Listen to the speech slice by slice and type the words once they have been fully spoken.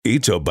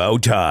It's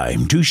about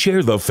time to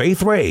share the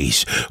faith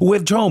race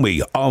with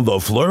Tommy on the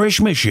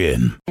Flourish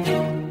Mission.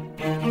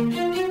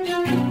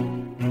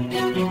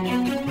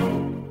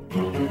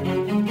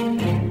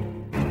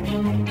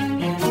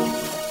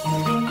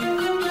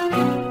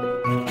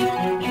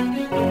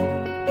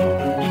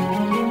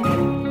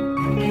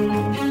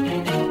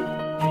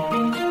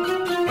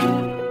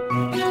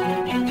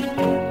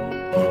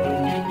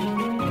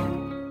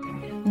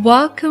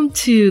 Welcome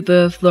to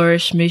the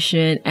Flourish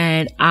Mission,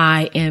 and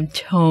I am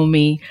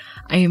Tommy.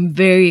 I am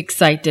very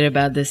excited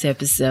about this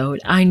episode.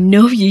 I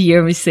know you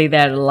hear me say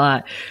that a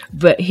lot,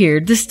 but here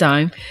this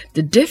time,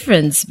 the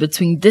difference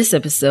between this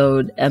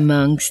episode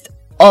amongst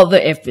other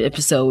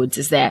episodes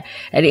is that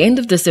at the end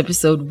of this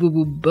episode, we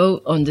will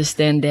both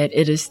understand that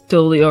it is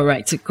totally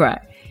alright to cry.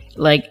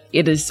 Like,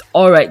 it is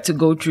alright to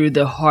go through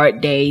the hard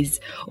days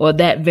or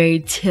that very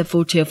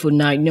tearful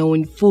night,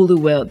 knowing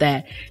fully well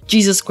that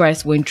Jesus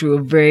Christ went through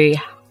a very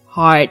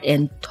hard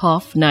and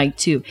tough night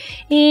too.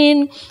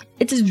 And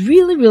it is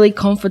really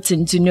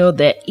comforting to know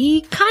that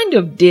he kind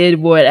of did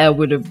what I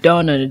would have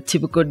done on a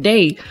typical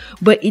day,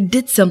 but he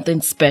did something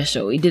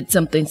special. He did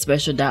something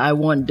special that I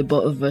want the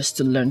both of us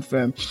to learn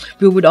from.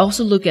 We would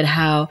also look at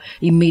how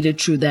he made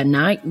it through that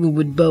night. We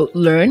would both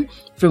learn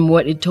from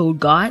what he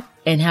told God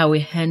and how he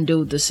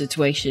handled the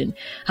situation.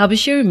 I'll be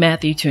sharing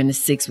Matthew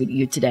 26 with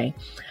you today.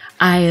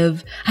 I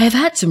have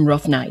had some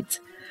rough nights.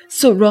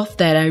 So rough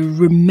that I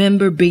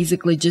remember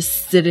basically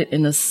just sitting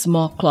in a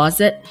small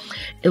closet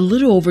a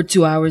little over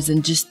 2 hours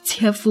and just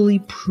tearfully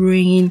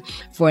praying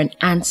for an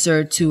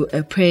answer to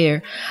a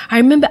prayer. I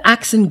remember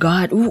asking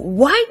God,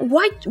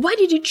 why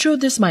did you throw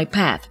this my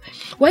path?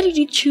 Why did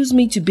you choose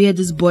me to bear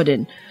this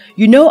burden?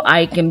 You know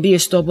I can be a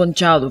stubborn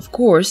child, of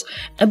course,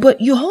 but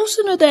you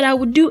also know that I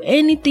would do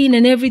anything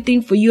and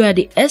everything for you at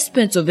the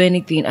expense of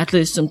anything, at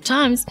least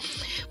sometimes.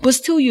 But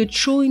still, you're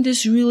throwing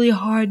this really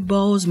hard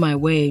balls my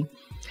way.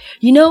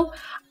 You know,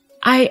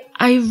 I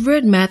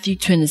read Matthew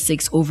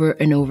 26 over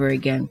and over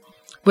again,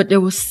 but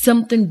there was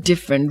something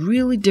different,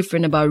 really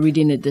different about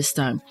reading it this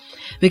time,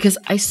 because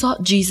I saw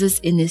Jesus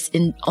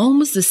in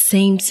almost the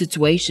same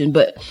situation,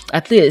 but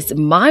at least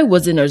mine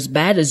wasn't as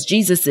bad as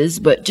Jesus's,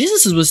 but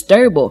Jesus's was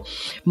terrible.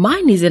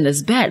 Mine isn't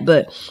as bad,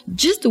 but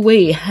just the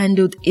way he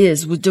handled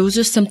there was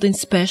just something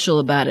special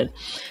about it.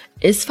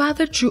 His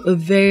father threw a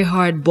very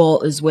hard ball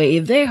his way,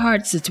 a very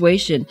hard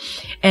situation.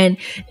 And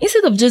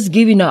instead of just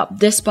giving up,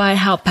 despite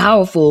how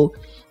powerful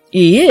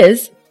he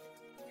is,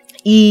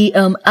 he,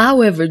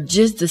 however,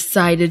 just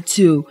decided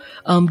to,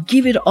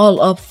 give it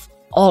all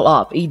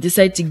up. He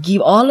decided to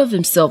give all of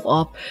himself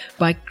up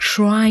by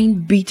crying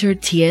bitter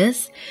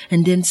tears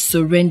and then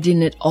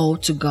surrendering it all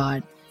to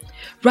God.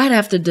 Right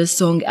after this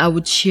song, I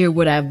would share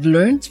what I've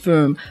learned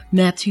from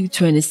Matthew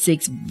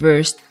 26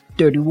 verse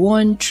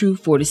 31 through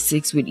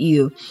 46 with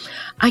you.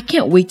 I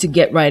can't wait to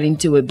get right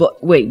into it,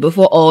 but wait,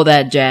 before all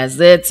that jazz,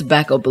 let's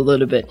back up a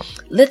little bit.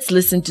 Let's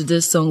listen to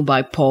this song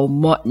by Paul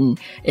Morton.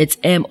 It's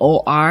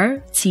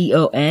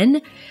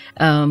Morton.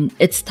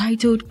 It's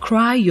titled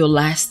Cry Your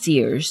Last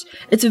Tears.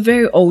 It's a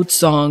very old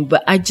song,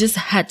 but I just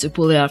had to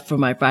pull it out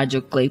from my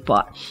fragile clay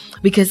pot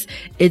because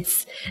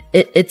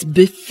it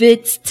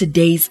befits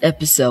today's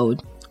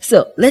episode.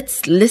 So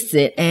let's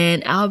listen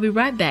and I'll be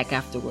right back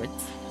afterwards.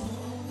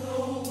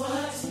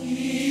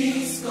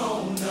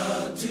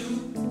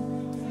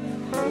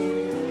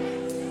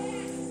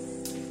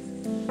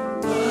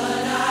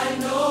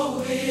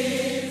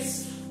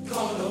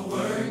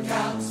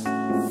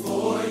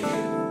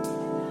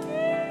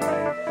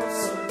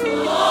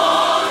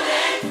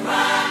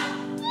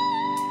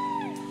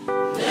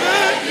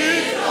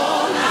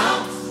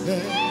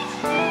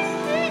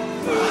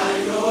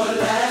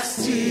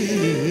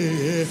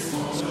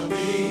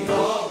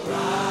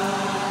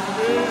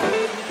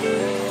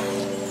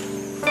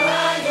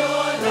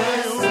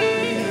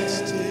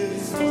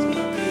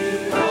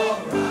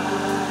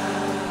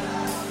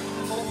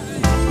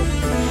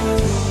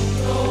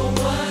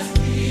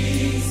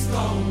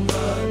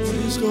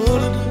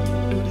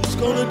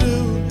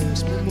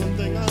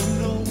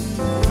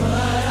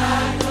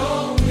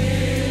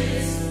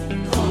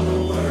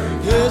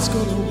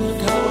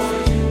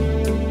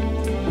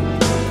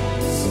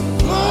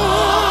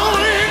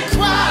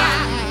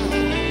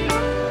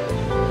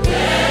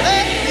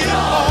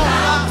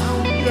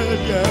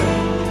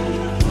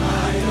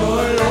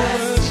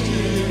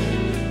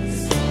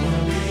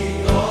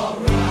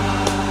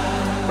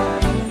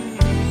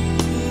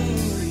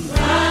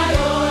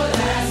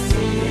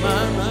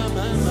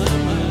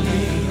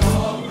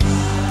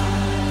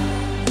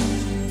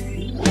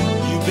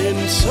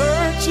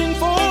 Searching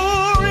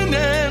for an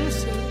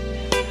answer,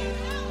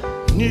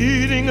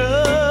 needing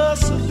a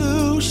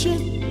solution,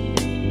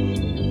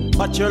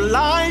 but your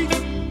life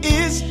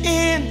is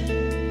in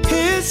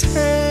His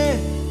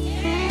hand.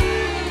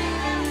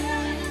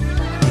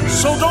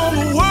 So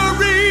don't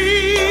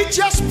worry,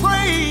 just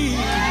pray.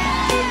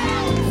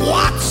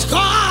 Watch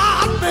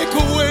God make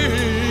a way.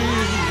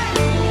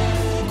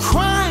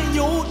 Cry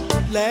your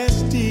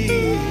last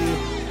tear,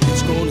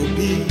 it's gonna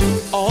be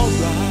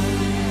alright.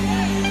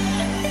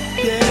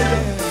 Yeah.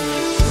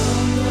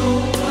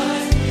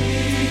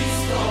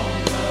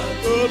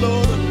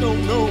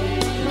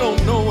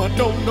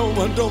 know,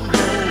 I don't know.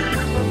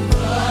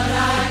 But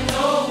I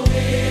know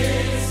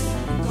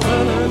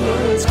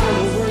it's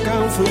gonna work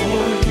out for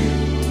you.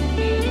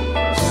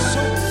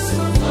 So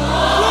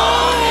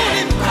Lord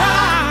and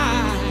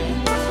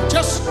cry,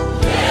 just let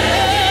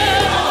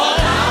it all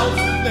out,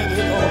 let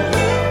it all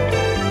out.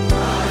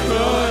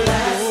 Lord,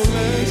 last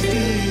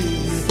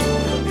days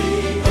gonna be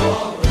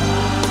alright.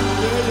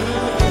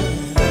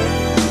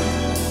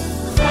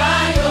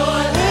 Cry your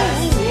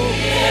last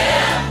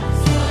tear,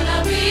 it's gonna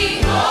be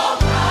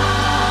alright.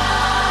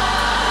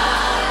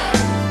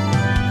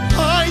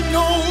 I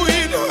know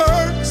it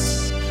hurts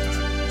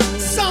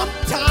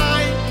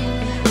sometimes,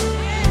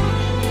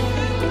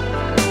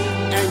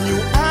 and you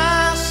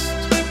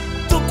asked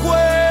the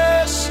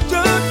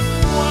question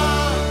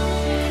why.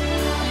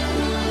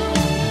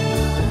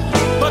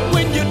 But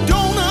when you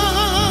don't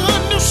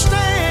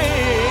understand,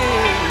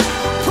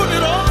 put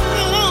it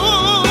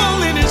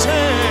all in his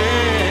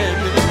hand.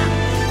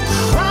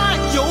 Cry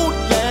your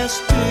last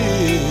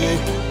tear,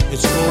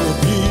 it's gonna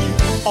be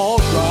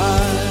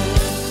alright.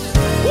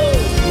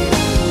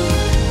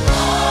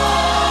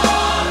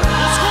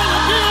 It's gonna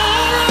be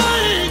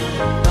alright.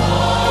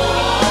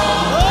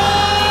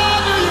 Oh,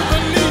 do you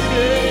believe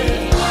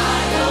it? Cry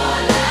your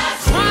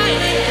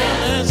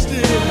last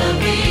tear.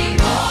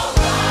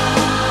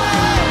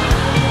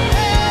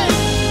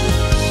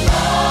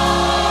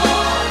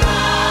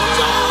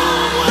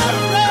 Don't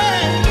worry.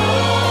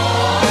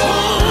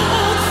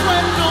 Don't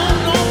fret.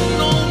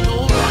 No.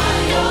 Cry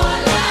your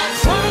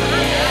last tear.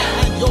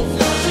 Your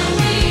last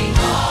tear.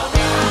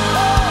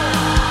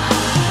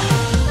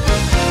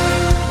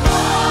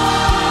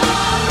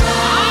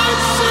 I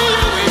see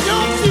you in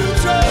your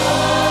future.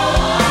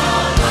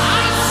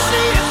 I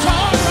see it's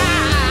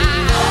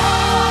alright.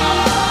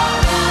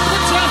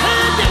 Put your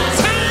hand in his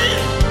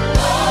hand.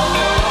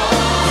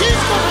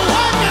 He's gonna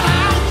work it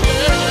out.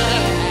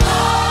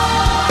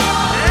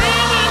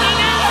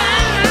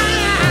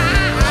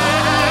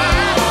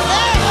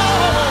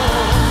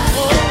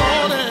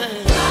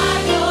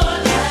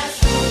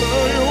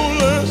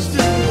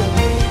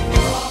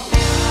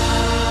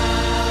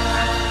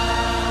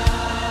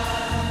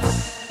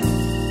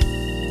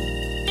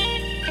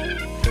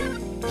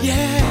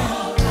 Yeah.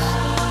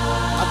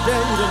 I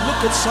dare you to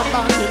look at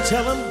somebody and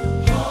tell them,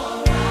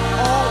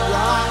 all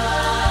right.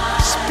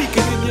 Speak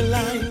it in your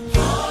life.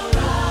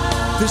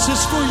 This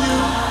is for you.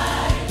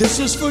 This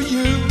is for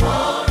you.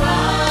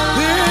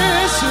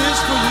 This is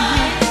for you.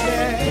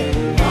 Yeah.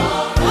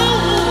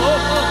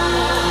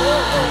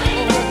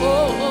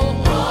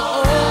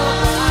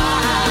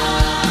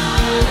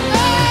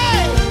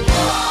 Hey!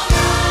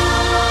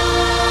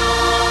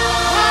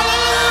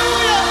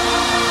 Hallelujah!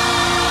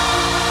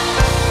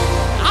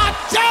 I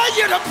dare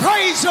you to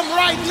praise him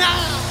right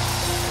now.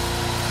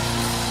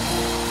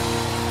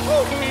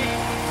 Woo.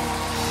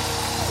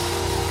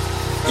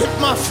 If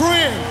my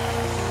friend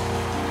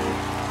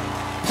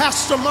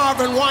Pastor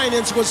Marvin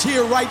Winans was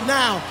here right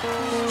now,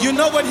 you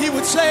know what he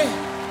would say?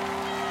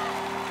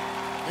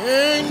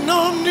 Ain't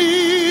no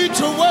need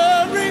to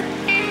worry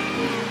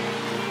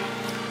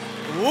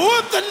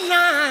what the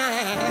night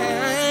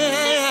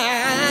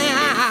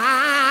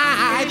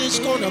is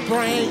gonna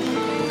bring.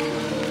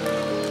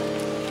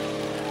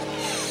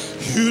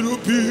 It'll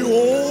be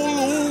all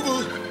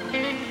over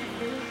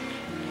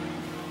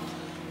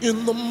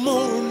in the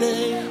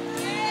morning.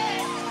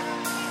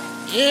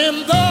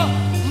 In the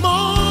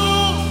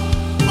morning,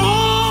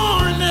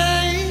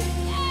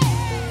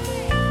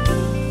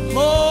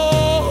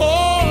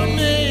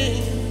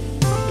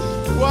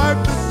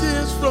 wipe the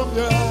tears from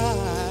your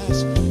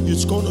eyes.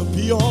 It's gonna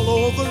be all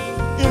over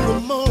in the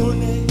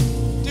morning.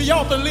 Do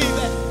y'all believe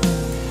that?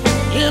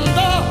 In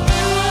the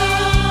morning,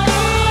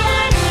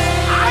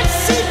 I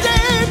see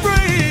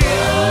daybreak.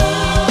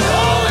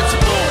 Oh, it's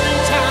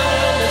morning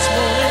time. It's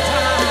morning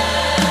time.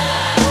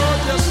 Oh,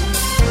 just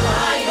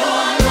cry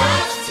your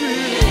last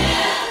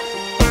tear.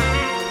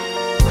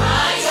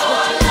 Cry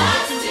your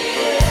last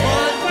tear.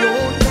 Cry your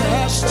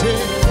last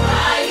tear.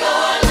 Cry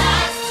your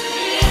last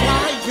tear.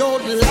 Cry your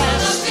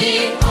last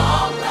tear.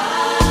 Cry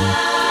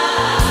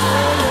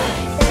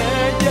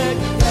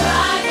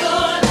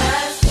your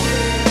last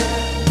tear.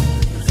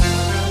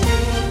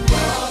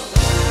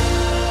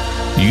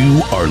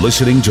 You are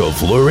listening to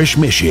Flourish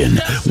Mission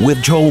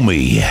with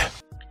Tommy.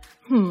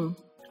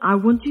 I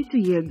want you to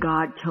hear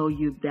God tell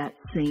you that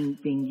same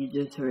thing you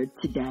just heard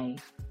today.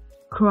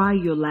 Cry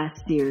your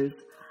last tears.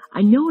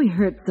 I know it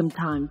hurts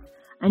sometimes.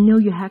 I know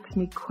you ask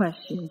me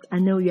questions. I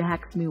know you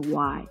ask me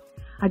why.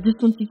 I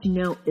just want you to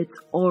know it's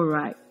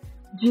alright.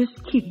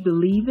 Just keep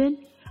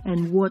believing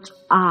and watch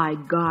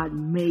God,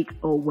 make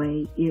a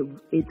way.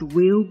 It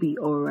will be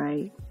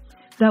alright.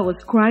 That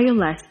was Cry Your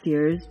Last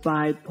Tears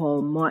by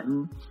Paul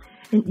Martin.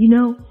 And you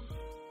know,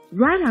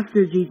 right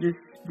after Jesus'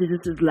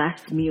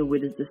 last meal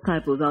with his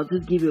disciples, I'll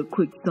just give you a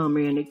quick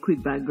summary and a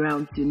quick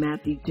background to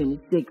Matthew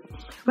 26.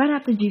 Right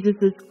after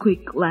Jesus'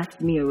 quick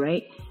last meal,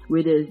 right,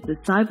 with his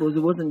disciples, it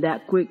wasn't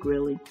that quick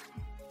really.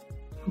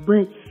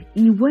 But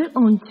he went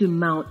on to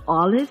Mount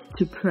Olive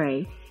to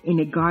pray in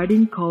a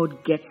garden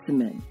called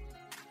Gethsemane.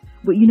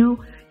 But you know,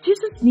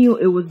 Jesus knew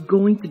it was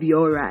going to be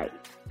alright.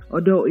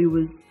 Although it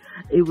was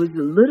a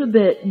little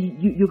bit,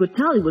 you could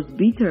tell he was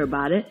bitter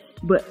about it,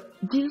 but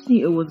Jesus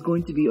knew it was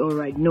going to be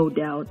alright, no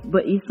doubt.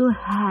 But he still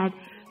had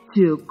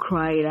to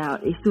cry it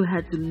out. He still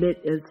had to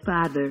let his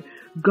Father,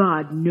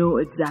 God, know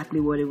exactly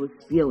what he was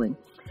feeling.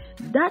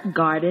 That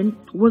garden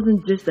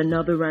wasn't just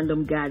another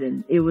random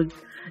garden. It was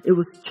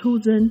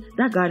chosen,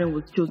 that garden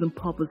was chosen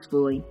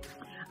purposefully.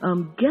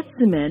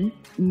 Gethsemane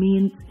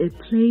means a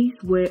place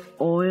where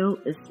oil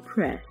is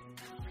pressed.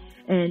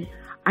 And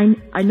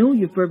I know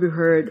you've probably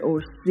heard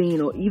or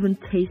seen or even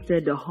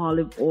tasted the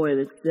olive oil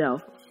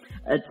itself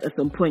at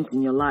some point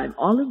in your life.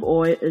 Olive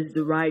oil is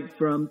derived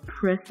from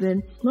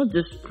pressing, not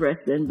just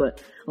pressing,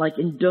 but like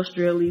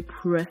industrially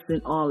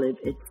pressing olive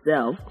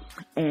itself.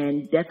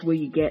 And that's where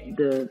you get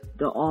the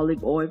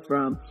olive oil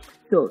from.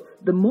 So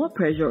the more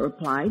pressure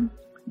applied,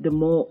 the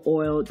more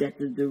oil that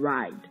is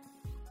derived.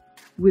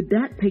 With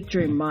that picture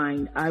in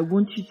mind, I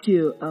want you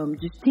to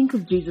just think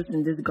of Jesus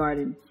in this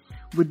garden.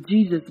 I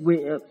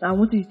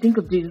want you to think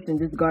of Jesus in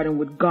this garden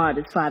with God,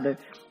 his Father,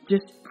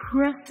 just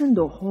pressing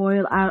the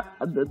oil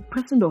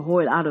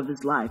out of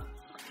his life.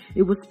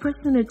 It was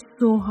pressing it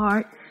so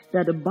hard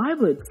that the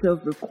Bible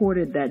itself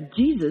recorded that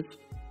Jesus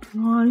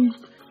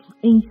plunged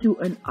into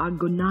an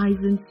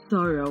agonizing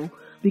sorrow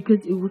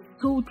because he was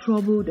so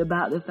troubled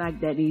about the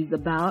fact that he's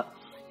about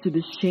to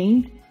be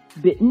shamed,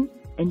 beaten,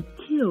 and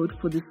killed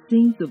for the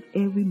sins of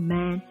every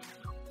man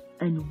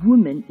and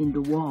woman in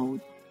the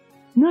world.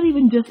 Not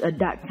even just at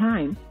that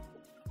time,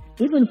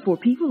 even for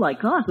people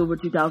like us over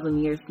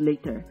 2,000 years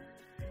later.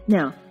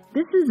 Now,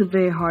 this is a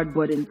very hard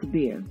burden to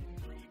bear.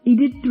 He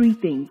did 3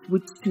 things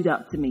which stood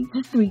out to me,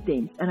 just 3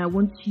 things, and I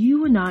want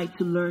you and I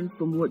to learn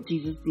from what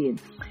Jesus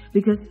did.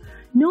 Because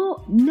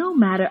no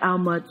matter how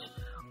much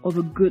of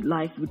a good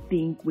life we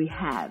think we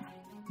have,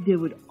 there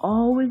would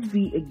always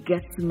be a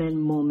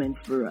Gethsemane moment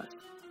for us,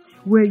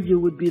 where you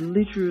would be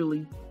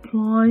literally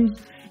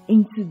plunged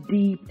into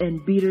deep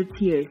and bitter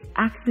tears,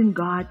 asking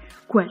God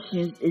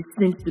questions it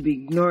seems to be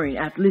ignoring.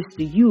 At least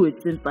to you,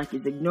 it seems like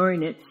he's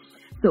ignoring it.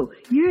 So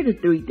here are the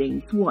 3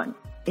 things. 1,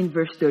 in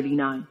verse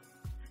 39,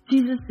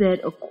 Jesus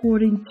said,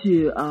 according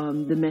to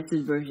the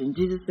Message version,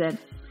 Jesus said,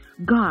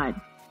 God,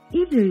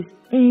 if there is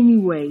any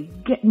way,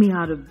 get me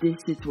out of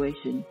this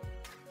situation.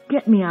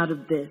 Get me out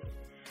of this.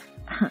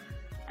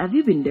 Have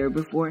you been there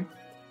before?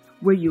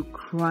 Where you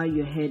cry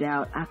your head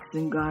out,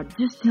 asking God,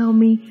 just tell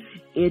me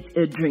it's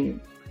a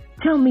dream.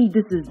 Tell me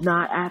this is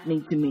not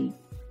happening to me.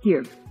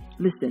 Here,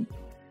 listen.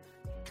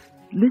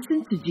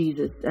 Listen to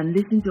Jesus and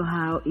listen to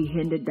how he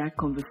ended that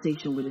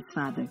conversation with his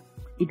Father.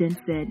 He then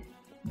said,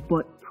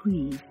 but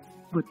please,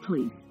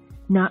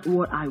 not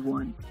what I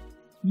want.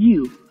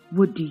 You,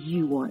 what do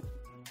you want?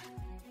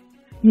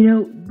 You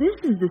know,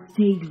 this is the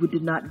stage we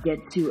did not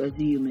get to as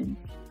humans.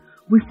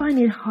 We find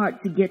it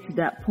hard to get to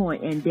that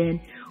point, and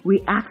then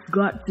we ask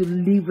God to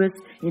leave us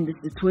in the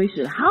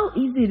situation. How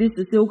easy it is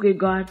to say, okay,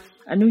 God,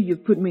 I know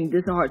you've put me in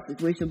this hard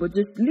situation, but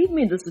just leave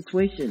me in the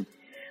situation.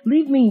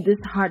 Leave me in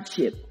this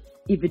hardship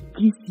if it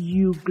gives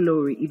you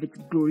glory, if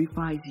it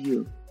glorifies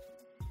you.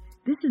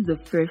 This is the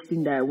first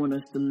thing that I want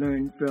us to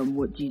learn from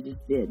what Jesus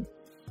did.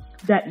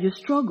 That your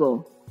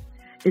struggle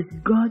is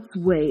God's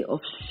way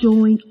of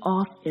showing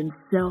off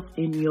himself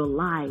in your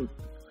life.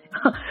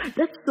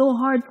 That's so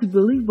hard to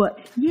believe, but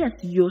yes,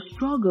 your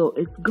struggle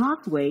is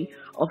God's way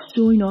of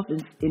showing off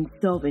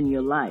himself in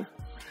your life.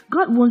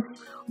 God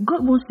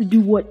wants to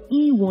do what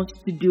he wants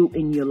to do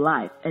in your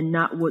life and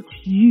not what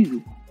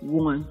you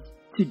want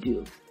to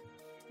do.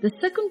 The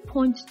second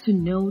point to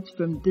note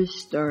from this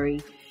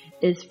story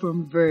is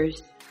from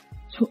verse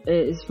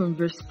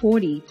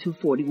 40 to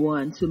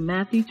 41. So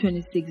Matthew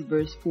 26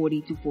 verse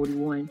 40 to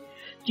 41.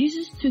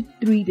 Jesus took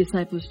 3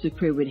 disciples to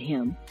pray with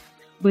him,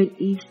 but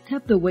he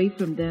stepped away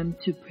from them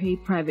to pray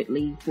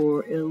privately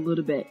for a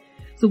little bit.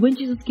 So when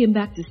Jesus came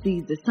back to see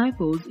his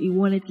disciples, he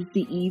wanted to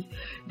see if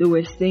they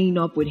were staying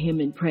up with him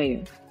in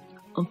prayer.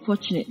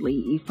 Unfortunately,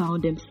 he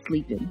found them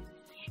sleeping.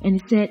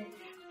 And he said,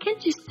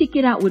 can't you stick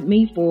it out with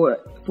me for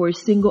a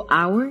single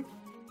hour?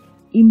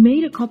 He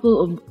made a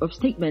couple of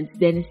statements.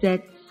 Then he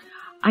said,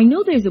 I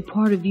know there's a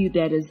part of you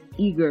that is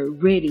eager,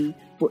 ready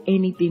for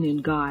anything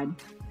in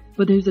God.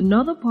 But there's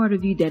another part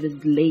of you that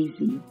is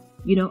lazy.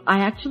 You know, I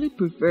actually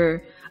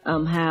prefer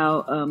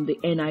how the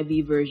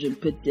NIV version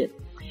puts it.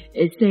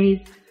 It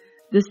says,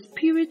 the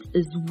spirit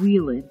is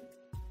willing,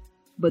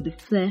 but the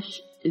flesh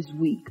is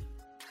weak.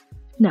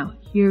 Now,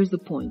 here's the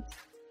point.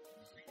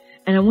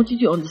 And I want you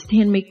to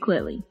understand me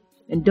clearly.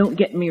 And don't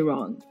get me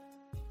wrong.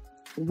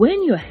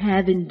 When you're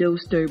having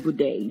those terrible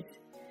days,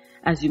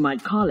 as you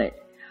might call it,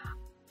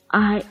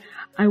 I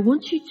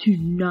want you to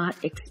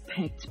not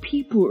expect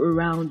people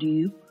around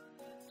you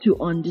to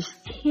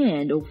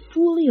understand or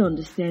fully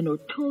understand or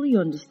totally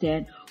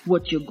understand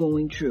what you're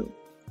going through.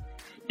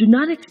 Do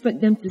not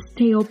expect them to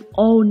stay up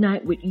all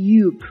night with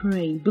you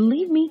praying.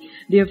 Believe me,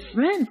 there are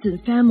friends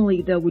and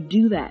family that would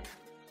do that.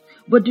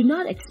 But do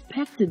not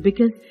expect it,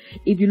 because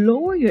if you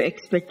lower your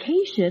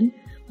expectation,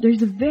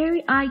 there's a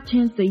very high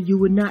chance that you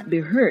will not be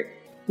hurt.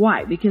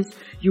 Why? Because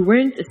you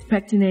weren't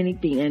expecting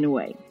anything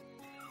anyway.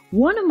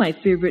 One of my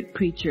favorite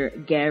preacher,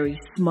 Gary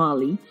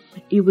Smalley,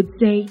 he would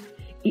say,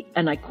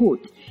 and I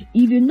quote,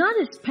 "If you're not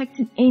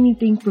expecting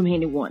anything from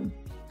anyone,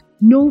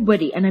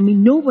 nobody, and I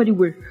mean nobody,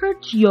 will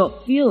hurt your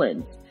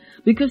feelings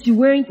because you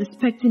weren't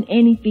expecting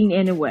anything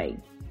anyway."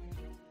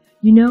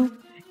 You know,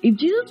 if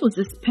Jesus was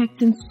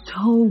expecting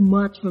so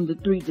much from the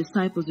 3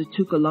 disciples who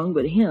took along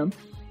with him,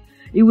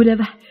 it would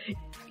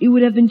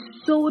have been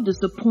so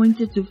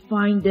disappointed to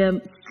find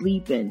them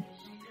sleeping.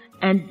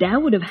 And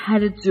that would have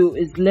added to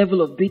his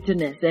level of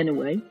bitterness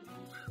anyway.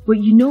 But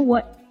you know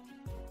what?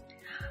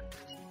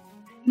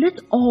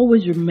 Let's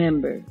always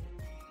remember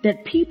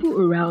that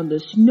people around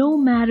us, no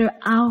matter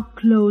how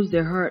close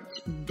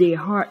they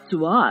heart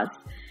to us,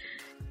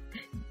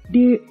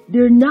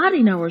 they're not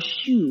in our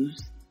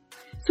shoes.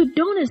 So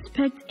don't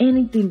expect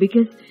anything,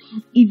 because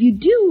if you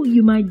do,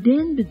 you might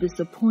then be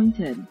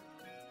disappointed.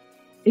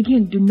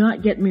 Again, do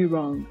not get me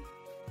wrong.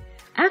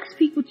 Ask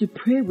people to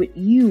pray with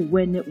you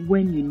when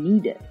you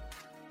need it.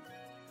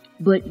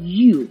 But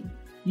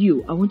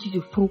I want you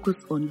to focus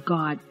on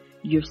God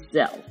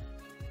yourself.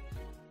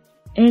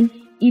 And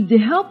if the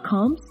help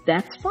comes,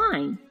 that's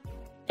fine.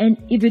 And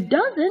if it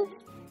doesn't,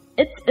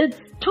 it's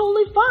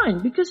totally fine,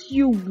 because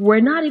you were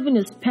not even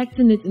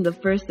expecting it in the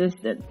first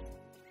instance.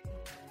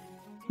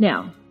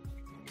 Now,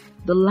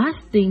 the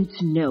last thing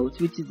to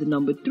note, which is the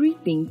number 3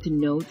 thing to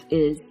note,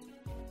 is,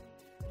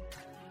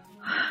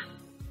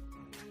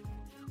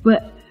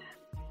 but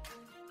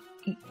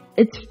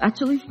it's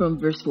actually from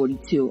verse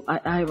 42.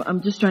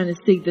 I'm just trying to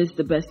say this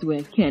the best way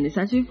I can. It's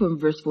actually from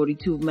verse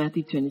 42 of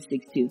Matthew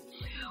 26 too.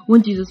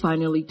 When Jesus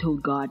finally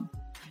told God,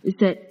 he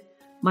said,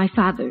 "My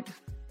Father,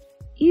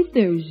 if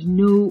there is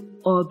no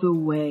other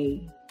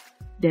way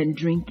than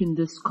drinking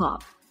this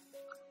cup,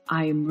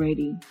 I am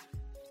ready.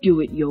 Do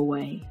it your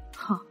way."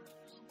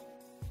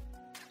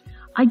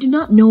 I do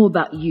not know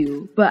about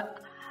you,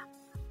 but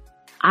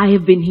I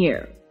have been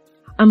here.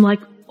 I'm like,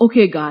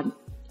 okay, God,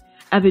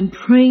 I've been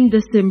praying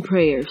the same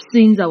prayer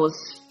since I was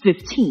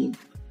 15.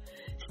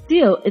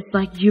 Still, it's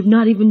like you've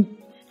not even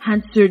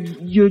answered.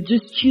 You're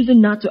just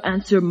choosing not to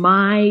answer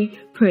my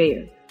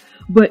prayer.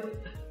 But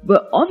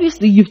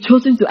obviously you've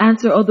chosen to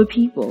answer other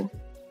people.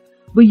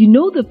 But you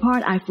know the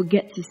part I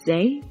forget to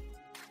say?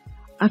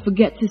 I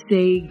forget to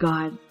say,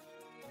 God,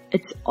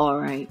 it's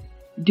alright.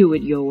 Do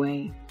it your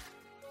way.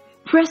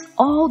 Press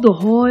all the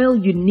oil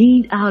you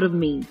need out of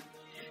me.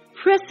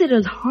 Press it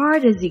as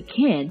hard as you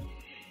can.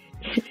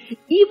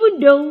 Even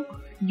though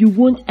you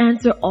won't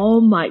answer all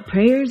my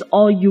prayers,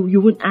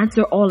 you won't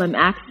answer all I'm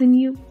asking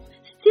you,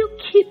 still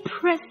keep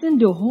pressing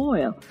the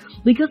oil,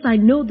 because I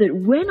know that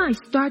when I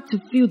start to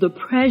feel the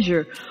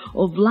pressure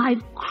of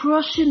life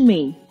crushing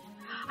me,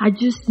 I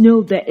just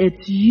know that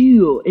it's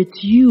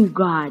you,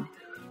 God,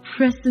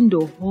 pressing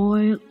the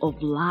oil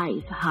of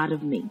life out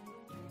of me.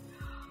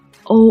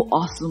 Oh,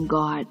 awesome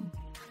God.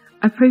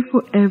 I pray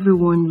for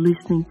everyone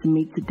listening to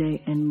me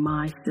today and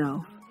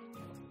myself.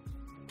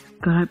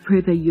 God, I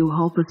pray that you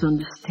help us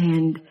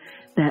understand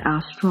that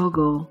our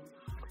struggle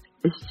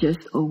is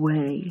just a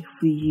way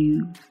for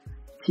you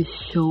to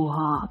show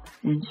up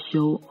and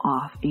show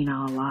off in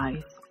our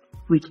lives,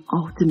 which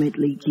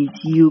ultimately gives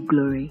you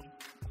glory.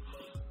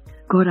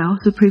 God, I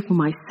also pray for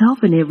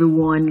myself and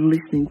everyone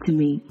listening to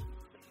me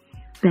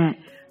that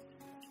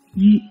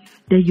you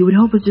would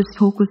help us just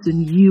focus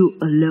on you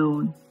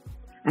alone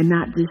and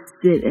not just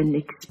sit and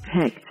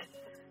expect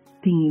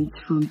things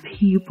from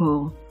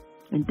people,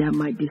 and that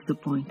might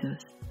disappoint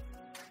us.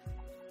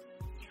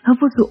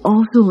 Help us to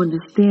also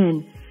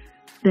understand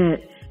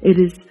that it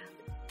is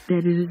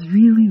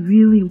really,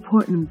 really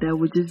important that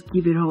we just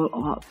give it all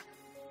up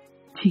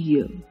to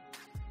you,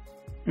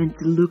 and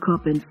to look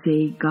up and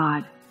say,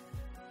 God,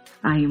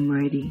 I am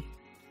ready.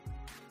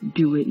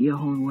 Do it your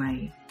own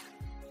way.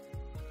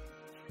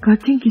 God,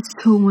 thank you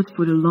so much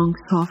for the long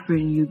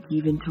suffering you've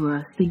given to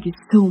us. Thank you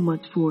so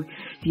much for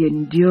the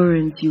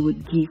endurance you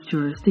would give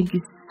to us. Thank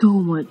you so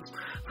much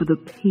for the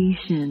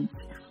patience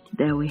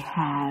that we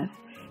have,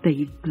 that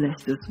you've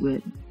blessed us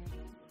with.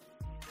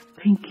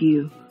 Thank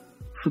you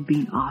for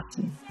being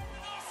awesome.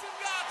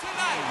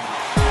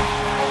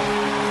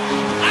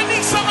 I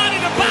need somebody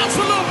to bounce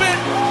a little bit.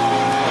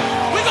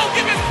 We're going to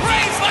give him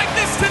praise like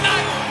this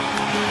tonight.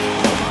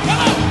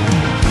 Come on.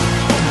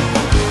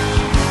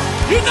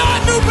 You know a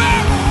new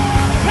bird.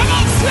 Come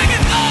on, sing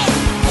it, Lord.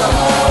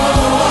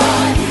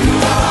 Lord, you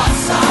are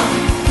awesome.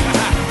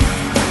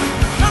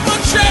 Come on,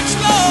 church,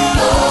 Lord.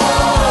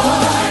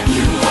 Lord,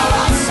 you are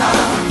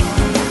awesome.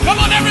 Come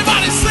on,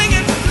 everybody, sing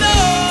it,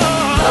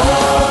 Lord.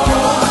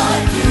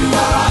 Lord, you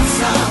are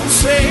awesome.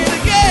 Say it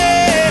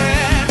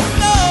again,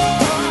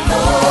 Lord.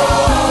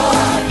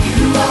 Lord,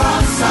 you are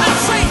awesome.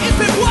 Now say, if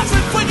it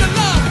wasn't for your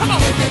love, come on.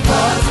 If it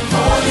wasn't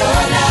for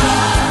your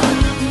love,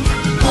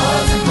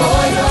 wasn't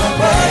for your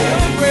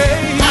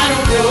grace, I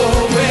don't know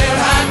where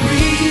I'd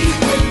be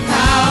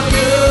without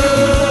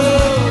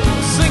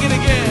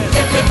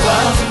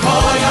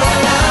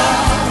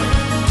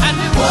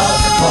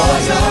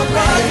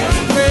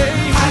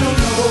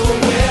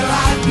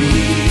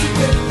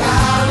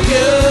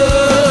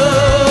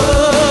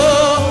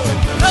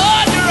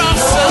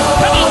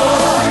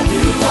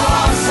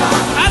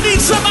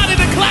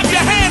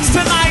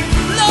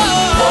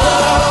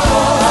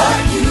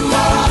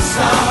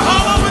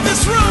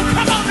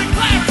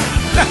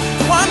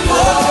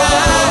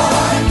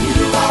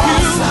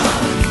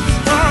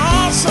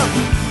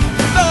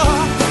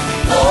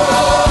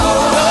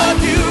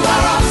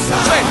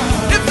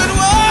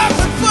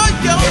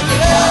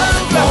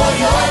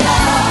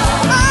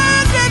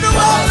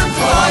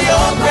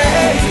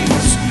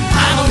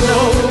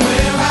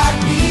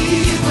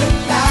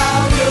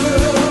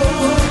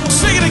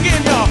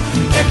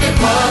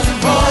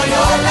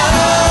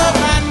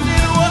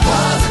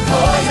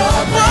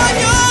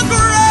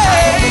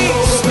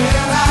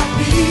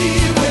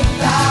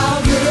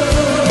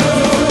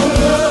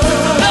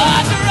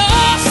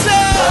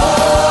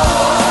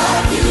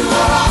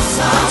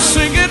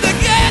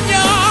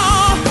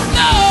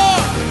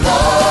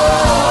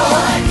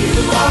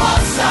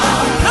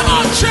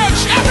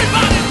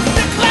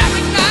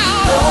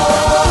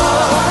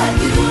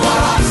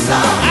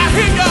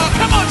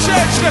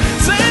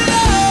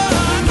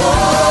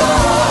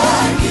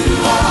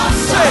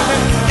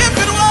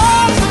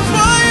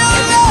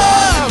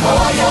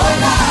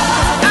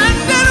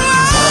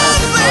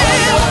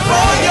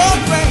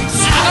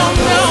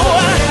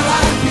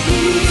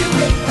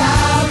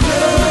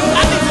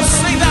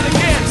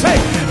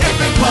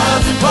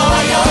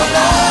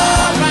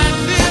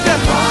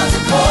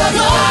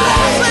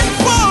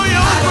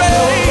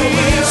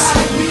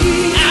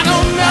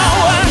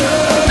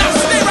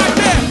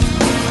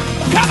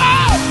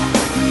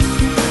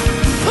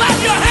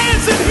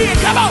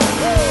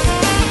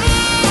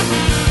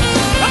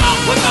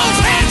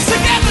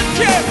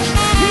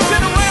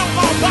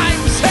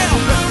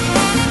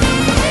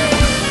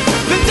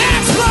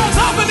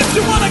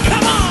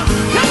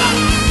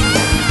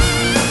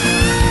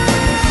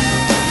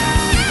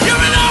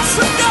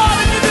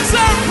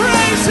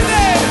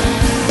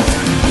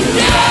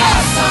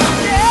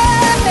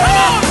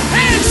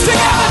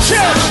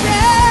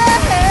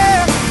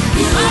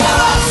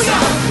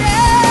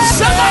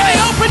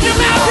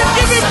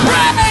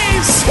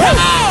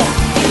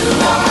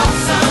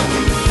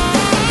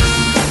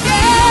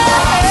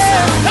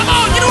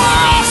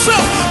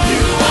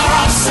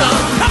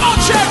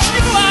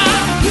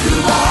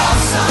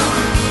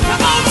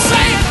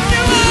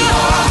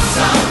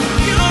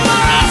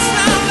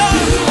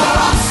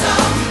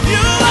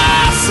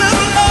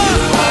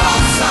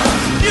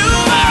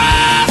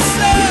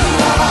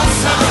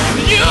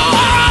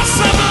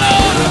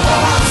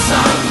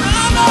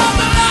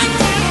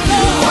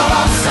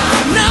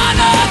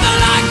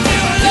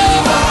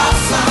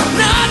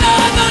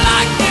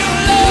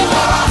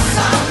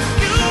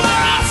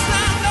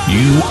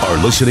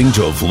listening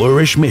to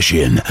Flourish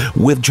Mission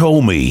with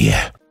Tomi.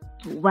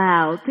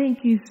 Wow,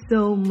 thank you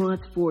so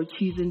much for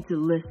choosing to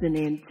listen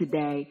in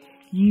today.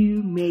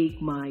 You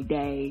make my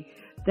day.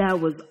 That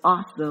was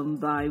awesome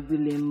by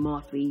William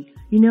Murphy.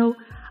 You know,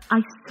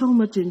 I so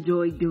much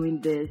enjoy doing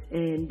this,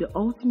 and the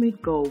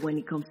ultimate goal when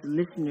it comes to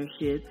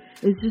listenership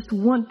is just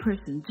one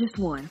person, just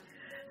one,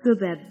 so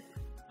that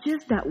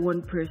just that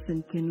one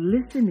person can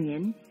listen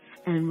in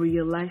and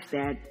realize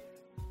that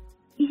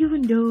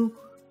even though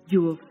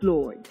you're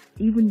flawed,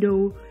 even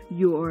though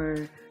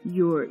you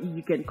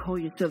can call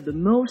yourself the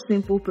most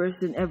simple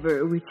person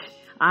ever, which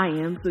I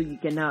am, so you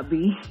cannot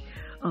be.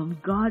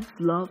 God's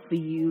love for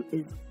you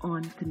is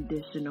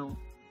unconditional.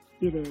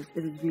 It is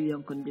really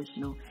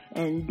unconditional.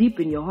 And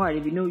deep in your heart,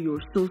 if you know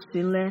you're so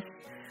sinless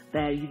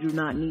that you do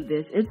not need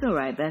this, it's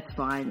alright, that's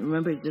fine.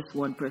 Remember, it's just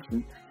one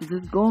person. So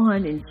just go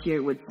on and share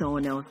it with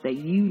someone else that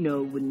you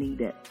know would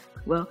need it.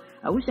 Well,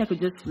 I wish I could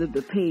just flip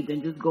the page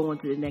and just go on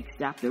to the next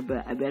chapter,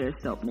 but I better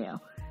stop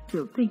now.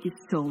 So thank you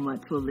so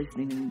much for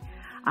listening.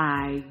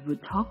 I will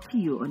talk to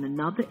you on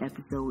another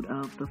episode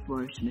of The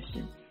Flourish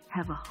Mission.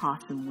 Have an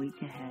awesome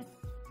week ahead.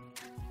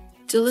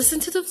 To listen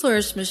to The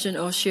Flourish Mission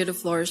or share The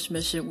Flourish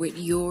Mission with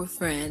your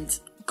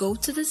friends, go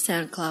to the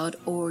SoundCloud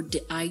or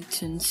the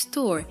iTunes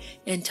store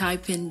and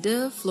type in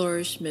The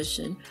Flourish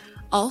Mission.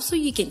 Also,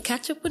 you can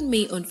catch up with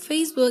me on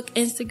Facebook,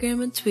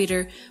 Instagram, and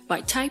Twitter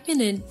by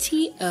typing in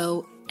TOMMYSYN.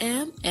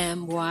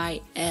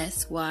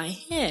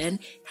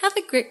 Have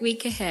a great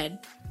week ahead.